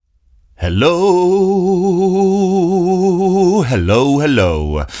Hello.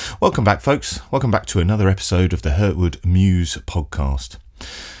 Welcome back, folks. Welcome back to another episode of the Hurtwood Muse podcast.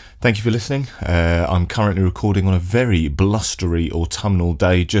 Thank you for listening. I'm currently recording on a very blustery autumnal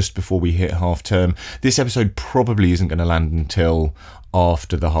day just before we hit half term. This episode probably isn't going to land until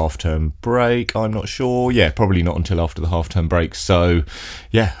after the half-term break. I'm not sure. Yeah, probably not until after the half-term break. So,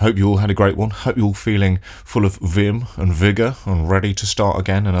 yeah, hope you all had a great one. Hope you're all feeling full of vim and vigour and ready to start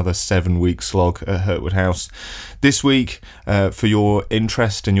again another 7-week slog at Hurtwood House. This week, for your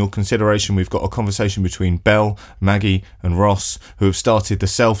interest and your consideration, we've got a conversation between Belle, Maggie and Ross, who have started the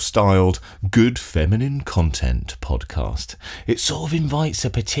self-styled Good Feminine Content podcast. It sort of invites a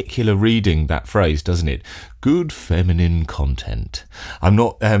particular reading, that phrase, doesn't it? Good feminine content. I'm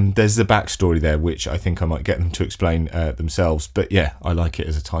not, there's the backstory there, which I think I might get them to explain themselves. But yeah, I like it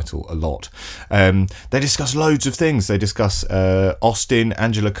as a title a lot. They discuss loads of things. They discuss Austen,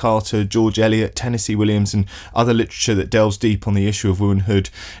 Angela Carter, George Eliot, Tennessee Williams, and other literature that delves deep on the issue of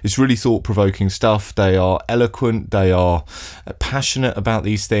womanhood. It's really thought-provoking stuff. They are eloquent. They are passionate about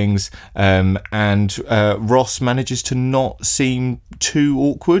these things. And Ross manages to not seem too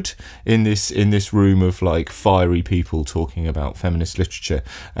awkward in this room of like fiery people talking about feminist literature.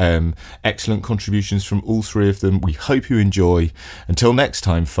 Excellent contributions from all three of them. We hope you enjoy. Until next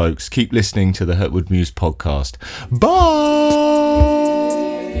time, folks, keep listening to the Hurtwood Muse podcast. Bye!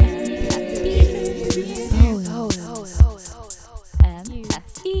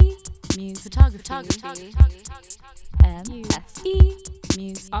 Muse photography. MSE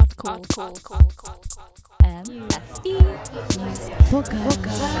Muse article. MSE Muse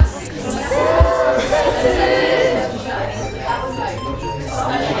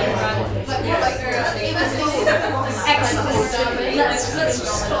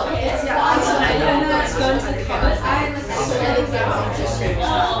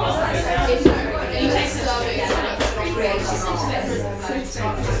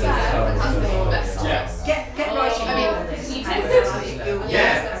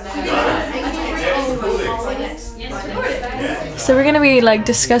So we're going to be like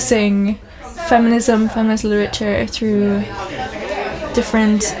discussing feminism, feminist literature through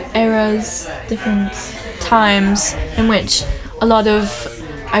different eras, different times in which a lot of,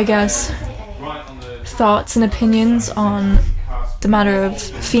 I guess, thoughts and opinions on the matter of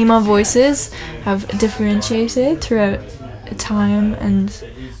female voices have differentiated throughout time and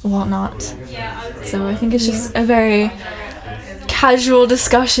whatnot. So I think it's just a very casual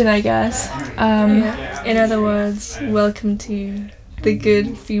discussion, I guess. In other words, welcome to the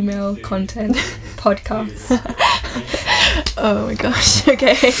Good Female Content podcast. Oh my gosh,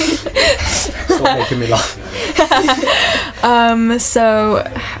 okay. Stop making me laugh. So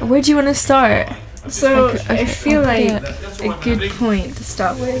where do you want to start? So Okay, I feel like yeah. a good point to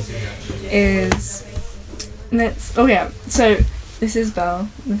start with is so this is Belle,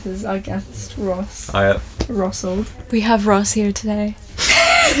 this is our guest Ross. Rossold. We have Ross here today.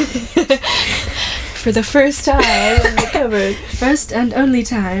 For the first time on the cupboard. First and only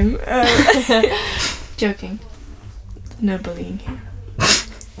time. Joking. No bullying here.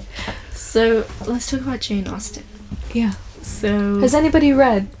 So let's talk about Jane Austen. Yeah. So Has anybody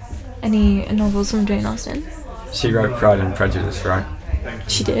read any novels from Jane Austen? She wrote Pride and Prejudice, right?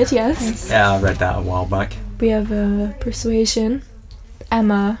 She did, yes. Yeah, I read that a while back. We have Persuasion,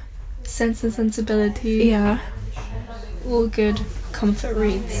 Emma. Sense and Sensibility. Yeah. All good comfort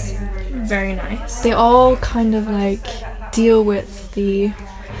reads. Very nice. They all kind of like deal with the,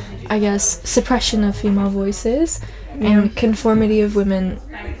 I guess, suppression of female voices and conformity of women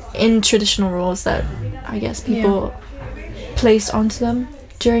in traditional roles that I guess people placed onto them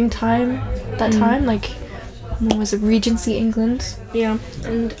during that time, like, what was it, Regency England? Yeah,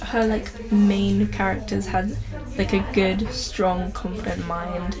 and her like main characters had like a good, strong, confident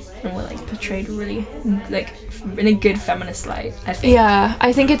mind and were like portrayed really like in a good feminist light, I think. Yeah,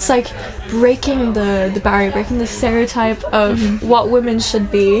 I think it's like breaking the barrier, breaking the stereotype of what women should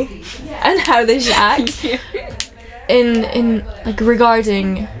be and how they should act in like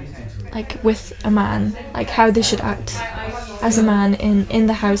regarding like with a man, like how they should act as a man in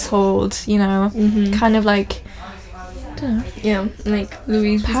the household, you know, kind of like, I don't know. Yeah, like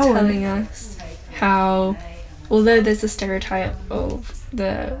Louise was Power. telling us how although there's a stereotype of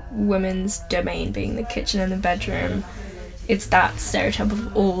the women's domain being the kitchen and the bedroom, it's that stereotype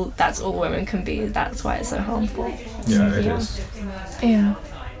of that's all women can be. That's why it's so harmful. Yeah, it is. Yeah.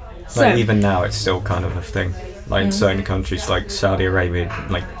 So, Like even now, it's still kind of a thing. Like in certain countries, like Saudi Arabia,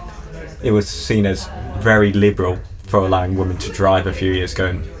 like it was seen as very liberal for allowing women to drive a few years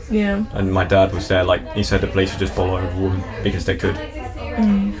ago. yeah. And my dad was there. Like he said, the police would just follow a woman because they could.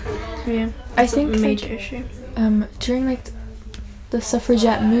 Yeah, Yeah, I it's think a major like, issue. during like the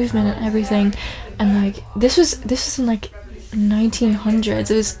suffragette movement and everything, and like this was in like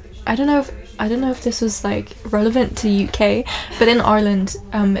 1900s. It was I don't know if this was like relevant to UK, but in Ireland,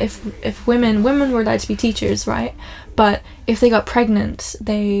 if women were allowed to be teachers, right? But if they got pregnant,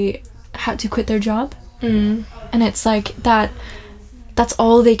 they had to quit their job, and it's like that's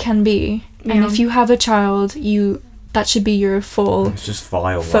all they can be. And Yeah. if you have a child, that should be your full It's just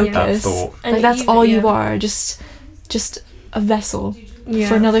vile, focus. like that thought. And like that's even- all yeah. you are, just a vessel Yeah.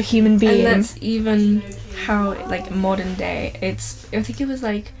 for another human being. And that's even how, like, modern day, I think it was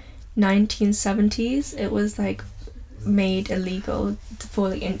like 1970s, it was like made illegal for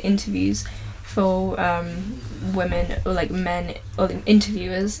like in interviews for women or like men or like,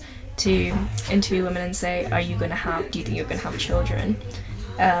 interviewers to interview women and say, do you think you're gonna have children?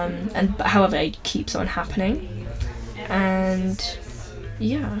 But however, it keeps on happening. And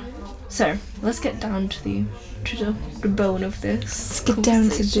yeah, so let's get down to the bone of this. Let's get down to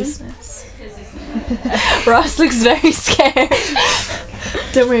conversation. business. Ross looks very scared.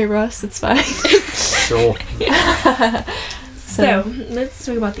 Don't worry, Ross, it's fine. Sure. So let's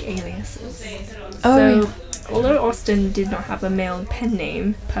talk about the aliases. Oh, So although Austen did not have a male pen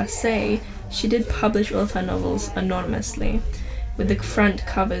name per se, she did publish all of her novels anonymously, with the front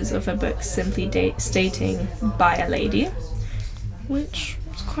covers of her books simply stating "by a lady," which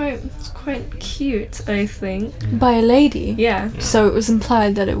is quite cute, I think. by a lady. Yeah, So it was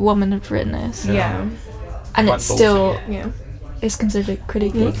implied that a woman had written this, yeah, and Quite it still yeah. is considered a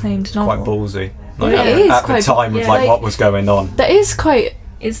critically acclaimed Quite novel. ballsy. Like, Yeah, at, it is at quite- the time with yeah, like like- what was going on. That is quite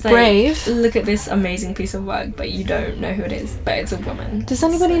It's like, brave. look at this amazing piece of work, but you don't know who it is, but it's a woman. Does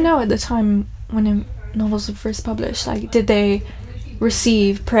anybody know at the time when novels were first published? Like, did they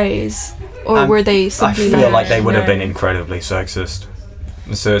receive praise, or were they I simply feel like, like they would have No. been incredibly sexist.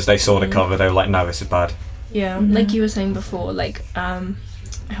 As soon as they saw the cover, they were like, "No, this is bad." Yeah, Mhm. like you were saying before, like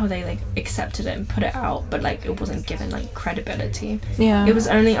how they like accepted it and put it out, but like it wasn't given like credibility. yeah? It was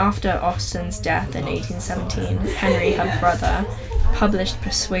only after Austen's death in 1817, Henry, her brother, published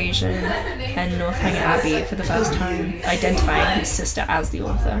Persuasion and Northanger Abbey for the first time, identifying his sister as the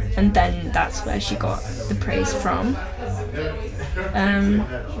author, and then that's where she got the praise from.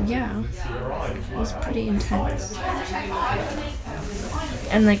 Yeah, it was pretty intense.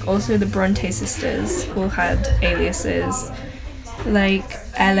 And like also the Bronte sisters all had aliases, like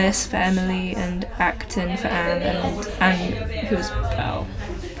Ellis for Emily and Acton for Anne, and Anne who was Belle.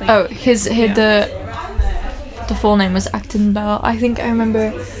 Like, Oh, his yeah. the full name was Acton Bell. I think I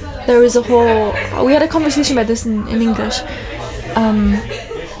remember there was a whole. We had a conversation about this in English.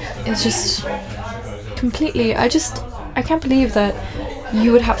 It's just completely. I can't believe that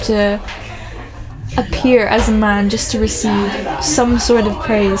you would have to appear as a man just to receive some sort of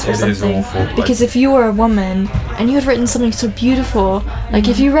praise for It is something. awful, like- Because if you were a woman and you had written something so beautiful, like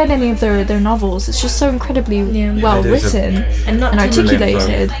if you read any of their novels, it's just so incredibly Yeah. well It is written and not and to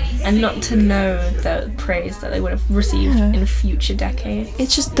articulated. and not to know the praise that they would have received Yeah. in future decades.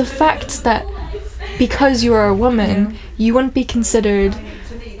 It's just the fact that because you are a woman, you wouldn't be considered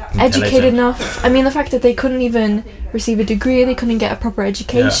educated enough. I mean, the fact that they couldn't even receive a degree, they couldn't get a proper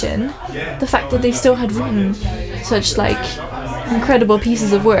education. The fact that they still had written such like incredible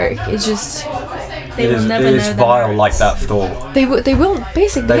pieces of work is just They will never it know is their vile merits. like that thought. they won't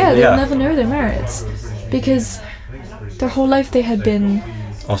basically They- they'll yeah. never know their merits because their whole life they had been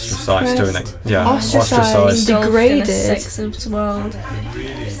Ostracized to an Pressed, yeah, ostracized. Engulfed in a degraded. sexist world.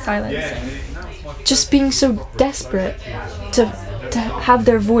 Silencing. just being so desperate to have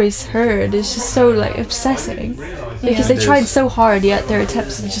their voice heard is just so like obsessing because Yeah. they It tried is. so hard yet their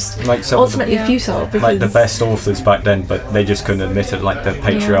attempts are just Like some of the- ultimately Yeah. futile because like the best authors back then, but they just couldn't admit it. Like the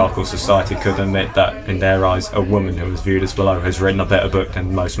patriarchal society couldn't admit that in their eyes, a woman who was viewed as below has written a better book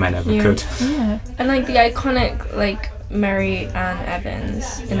than most men ever Yeah. could. yeah And like the iconic like Mary Ann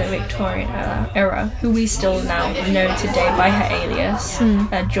Evans in the Victorian era, who we still now know today by her alias,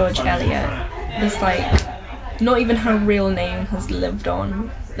 George Eliot, is like not even her real name has lived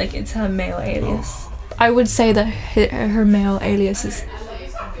on. Like it's her male alias. I would say that her male alias is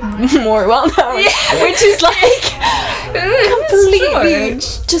more well known which is like completely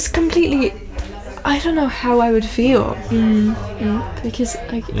completely I don't know how I would feel because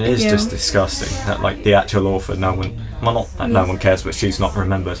like It is Yeah. just disgusting that like the actual author, no one, well not that no one cares, but she's not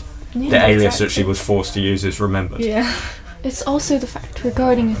remembered. The alias that she was forced to use is remembered. Yeah. it's also the fact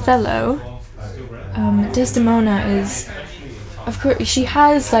regarding Othello. Desdemona is, of course, she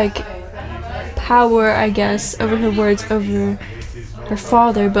has like power, I guess, over her words, over her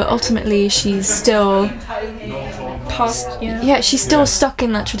father, but ultimately she's still past. she's still stuck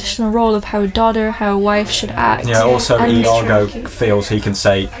in that traditional role of how a daughter, how a wife should act. Yeah, also And- Iago feels he can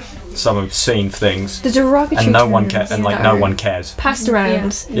say some obscene things, The derogatory and no one terms cares, and like that no are one cares. passed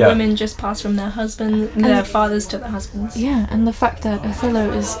around. Yeah. Women just pass from their their fathers to their husbands. Yeah, and the fact that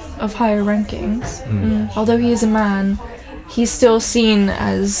Othello is of higher rankings, although he is a man, he's still seen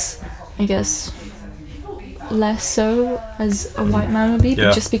as, I guess, less so as a white man would be,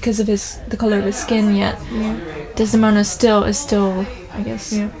 Yeah. just because of the color of his skin. Yet Desdemona is still, I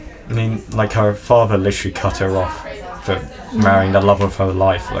guess. Yeah. I mean, like her father literally cut her off for marrying the love of her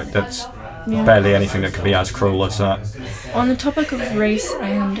life. Like that's barely anything that could be as cruel as that. On the topic of race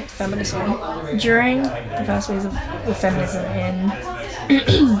and feminism, during the first waves of feminism in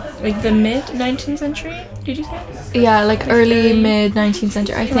like the mid 19th century, did you say? Yeah, like early mid 19th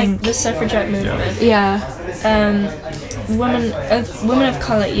century, I Like think. the suffragette movement. Yeah, Women of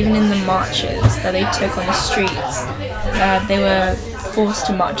color, even in the marches that they took on the streets, they were forced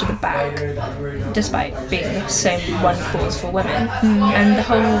to march at the back, despite being the same one cause for women. And the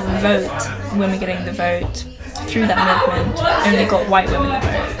whole vote, women getting the vote through that movement, only got white women the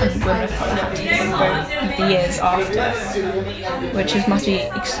vote, and women of color had to get the vote the years after, which must be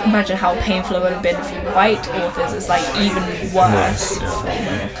imagine how painful it would have been for white authors. It's like even worse for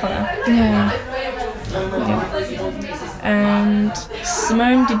women of color. yeah. And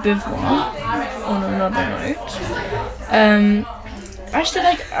Simone de Beauvoir, on another note, actually,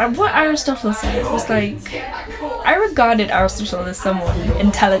 like what Aristotle said was like, I regarded Aristotle as someone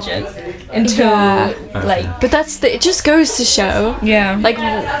intelligent until Yeah. like But it just goes to show. yeah, Like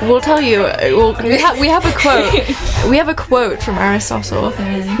we'll tell you, we have a quote. We have a quote from Aristotle,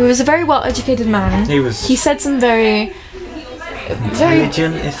 who was a very well-educated man. He said some very,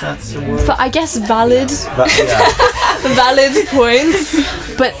 intelligent, if that's the word. I guess valid Yeah. valid points.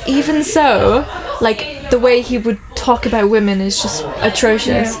 But even so, like the way he would talk about women is just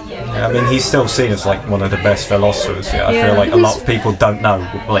atrocious. Yeah, I mean, he's still seen as like one of the best philosophers. Yeah, I Yeah. feel like a lot of people don't know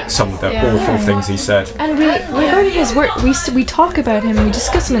like some of the awful things he said. And regarding his work, we talk about him. We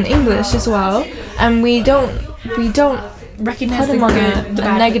discuss him in English as well, and we don't recognize put the him on good, the a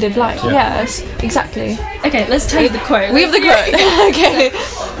bad. negative light. Yeah. Yes, exactly. Okay, let's tell you the quote. We have the quote. Okay.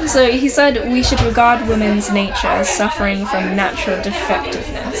 So he said we should regard women's nature as suffering from natural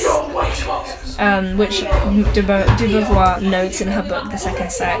defectiveness, which de Beauvoir notes in her book The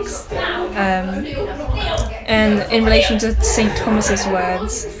Second Sex. And in relation to St. Thomas's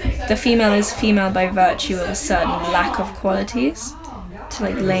words, the female is female by virtue of a certain lack of qualities, to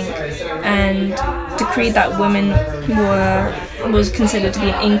like link, and decreed that women was considered to be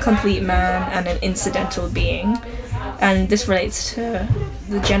an incomplete man and an incidental being. And this relates to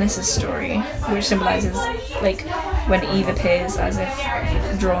the Genesis story, which symbolizes like when Eve appears as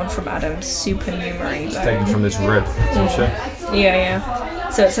if drawn from Adam's supernumerary bone. Taken from his rib. Yeah.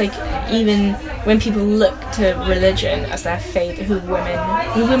 So it's like even when people look to religion as their faith, who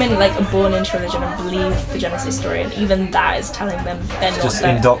women like are born into religion and believe the Genesis story, and even that is telling them they're not Just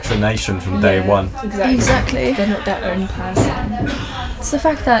their, indoctrination from day one. Exactly. They're not their own person. It's the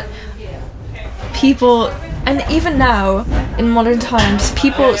fact that people, and even now in modern times,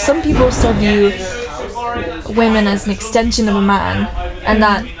 some people still view women as an extension of a man, and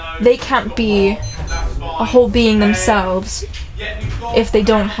that they can't be a whole being themselves if they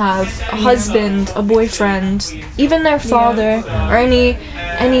don't have a husband, a boyfriend, even their father, or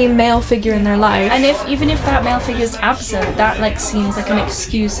any male figure in their life. And even if that male figure is absent, that like seems like an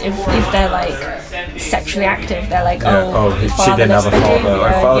excuse if they're like sexually active. They're like, She didn't have a father.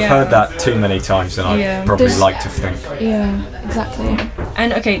 I've heard that too many times, and Yeah. I'd probably There's- like to think. Yeah, exactly.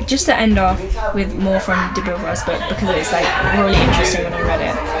 And okay, just to end off with more from de Beauvoir's book, because it's like really interesting when I read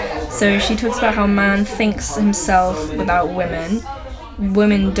it. So she talks about how man thinks himself without women.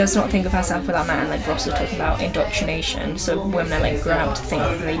 Woman does not think of herself without man, like Ross was talking about indoctrination. So women are like grown up to think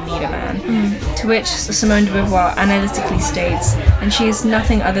that they need a man. To which Simone de Beauvoir analytically states, and she is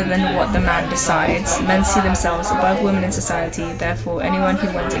nothing other than what the man decides. Men see themselves above women in society, therefore anyone who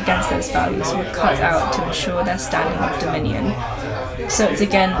went against those values were cut out to ensure their standing of dominion. So it's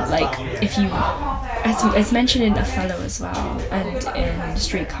again like if you, it's mentioned in Othello as well, and in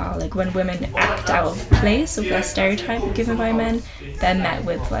Streetcar, like when women act out of place of their stereotype given by men, they're met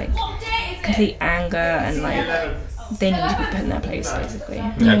with like complete anger and like they need to be put in their place basically.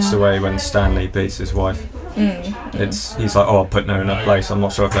 That's the way when Stanley beats his wife. He's like, I'm putting her in her place. I'm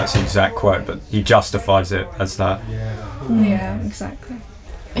not sure if that's the exact quote, but he justifies it as that. Yeah, exactly.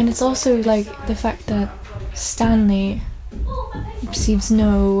 And it's also like the fact that Stanley receives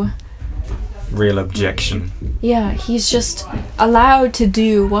no... Real objection. Yeah, he's just allowed to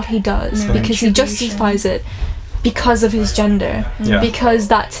do what he does No because he retribution. justifies it because of his gender, Yeah. because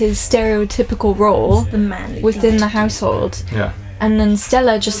that's his stereotypical role The man within the household. Yeah. And then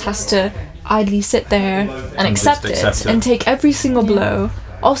Stella just has to idly sit there and accept just accept it. and take every single blow.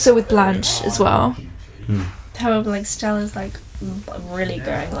 Also with Blanche as well. However, like Stella's like really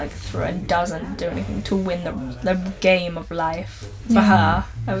going like through and doesn't do anything to win the game of life for her,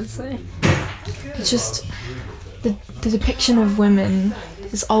 I would say. It's just the depiction of women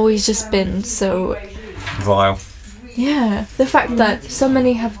has always just been so. Vile. Yeah, the fact that so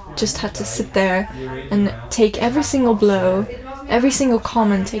many have just had to sit there and take every single blow, every single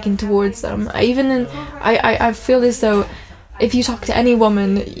comment taken towards them. I feel as though if you talk to any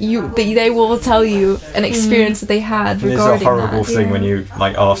woman, they will tell you an experience that they had It is a regarding horrible that. thing when you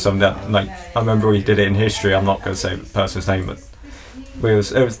like ask them that. Like I remember we did it in history. I'm not going to say the person's name, but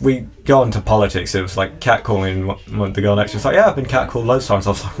we got into politics. It was like catcalling. The girl next to us was like, "Yeah, I've been catcalled loads of times." I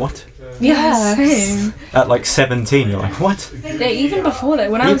was like, "What?" Yeah. Same. At like 17, you're like, "What?" Yeah, even before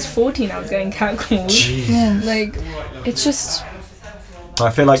that, when I was 14, I was getting catcalled. Jeez. Yeah. Like, It's just. I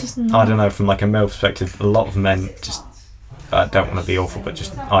feel like Just I don't know, from like a male perspective, a lot of men just don't want to be awful, but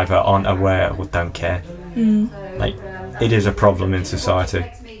just either aren't aware or don't care. Like it is a problem in society.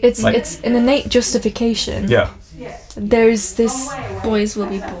 It's Like- it's an innate justification. Yeah. There's this boys will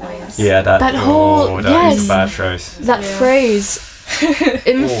be boys. Yeah. That whole- that is yes. a bad phrase. that phrase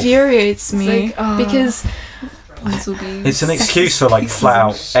infuriates me It's like, because Boys will be. It's an excuse for like flat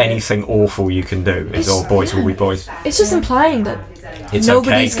out anything awful you can do. Is all boys will be boys. it's just implying that It's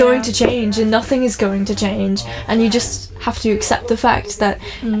nobody's okay. going to change and nothing is going to change, and you just have to accept the fact that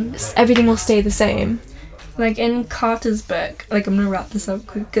everything will stay the same. Like in Carter's book, like I'm gonna wrap this up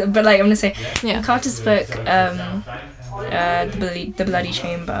quick, but like I'm gonna say, Yeah. in Carter's book, the Bloody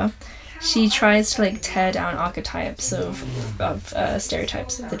Chamber, she tries to like tear down archetypes of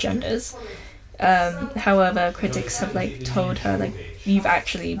stereotypes of the genders. However, critics have like told her like you've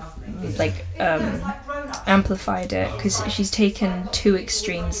actually like amplified it, because she's taken two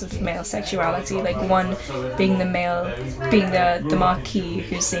extremes of male sexuality, like one being the Marquis,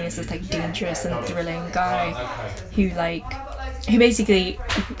 who's seen as this like dangerous and thrilling guy who basically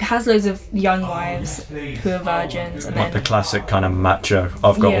has loads of young wives who are virgins, and Like the then classic kind of macho,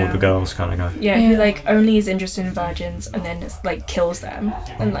 I've got all Yeah. the girls kind of guy. who like only is interested in virgins and then just, like kills them,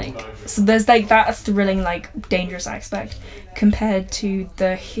 and like so there's like that thrilling like dangerous aspect compared to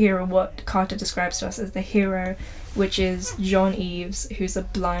the hero, what Carter describes to us as the hero, which is John Eves, who's a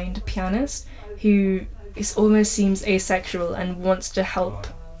blind pianist who almost seems asexual and wants to help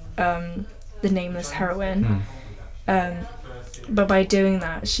the nameless heroine. But by doing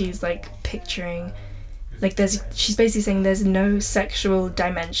that, she's like picturing like she's basically saying there's no sexual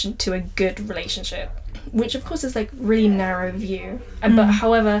dimension to a good relationship, which of course is like really narrow view. But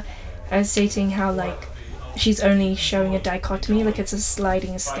however, stating how like she's only showing a dichotomy, like it's a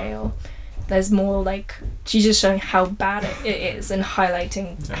sliding scale. There's more like she's just showing how bad it is and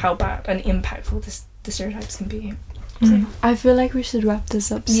highlighting how bad and impactful the stereotypes can be. I feel like we should wrap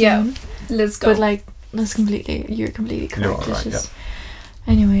this up soon. Yeah, let's go. But like, you're completely correct. You're It's right, just,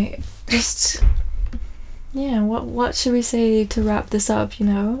 anyway, just yeah. What should we say to wrap this up? You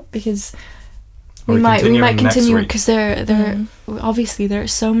know, because we We're might continuing next continue, week. because there obviously there are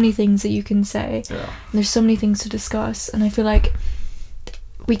so many things that you can say. Yeah. And there's so many things to discuss, and I feel like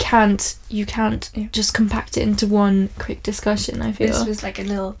you can't just compact it into one quick discussion. I feel This was like a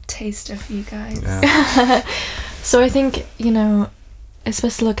little taste of you guys. Yeah. so. I think, you know, it's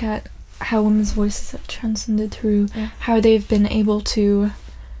best to look at how women's voices have transcended through how they've been able to,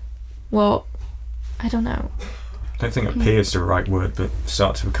 well, I don't know. I don't think appears the right word, but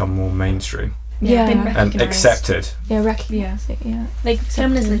start to become more mainstream Yeah. been and recognised. accepted. Yeah, recognize it. Yeah. Like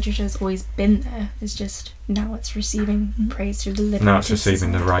feminist Accepted. literature has always been there. It's just now it's receiving praise through the liberal. Now it's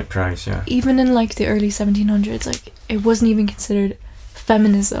receiving the right praise. Yeah. Even in like the early 1700s, like it wasn't even considered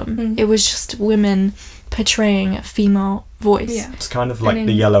feminism. It was just women portraying a female voice. Yeah. It's kind of like then-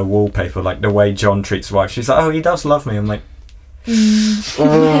 the yellow wallpaper, like the way John treats his wife. She's like, "Oh, he does love me." I'm like,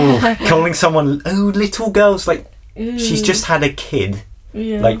 oh, calling someone, "Oh, little girls," like she's just had a kid.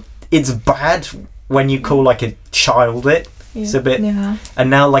 Yeah. Like it's bad when you call like a child it. It's a bit, Yeah. and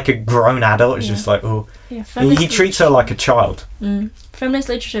now like a grown adult is just like, oh, yeah. he treats her like a child. Feminist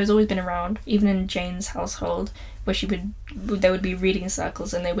literature has always been around, even in Jane's household, where there would be reading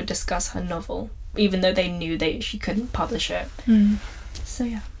circles and they would discuss her novel, even though they knew she couldn't publish it. So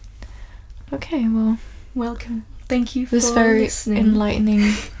yeah, Okay, well, welcome. Thank you for this very listening.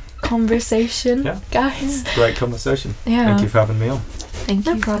 enlightening conversation, Yeah. guys. Great conversation. Yeah. Thank you for having me on. Thank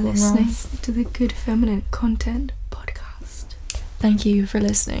No you problem, for listening Ross. to the Good Feminine Content Podcast. Thank you for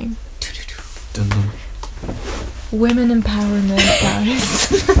listening. Dun dun. Women empowerment,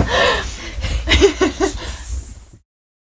 guys.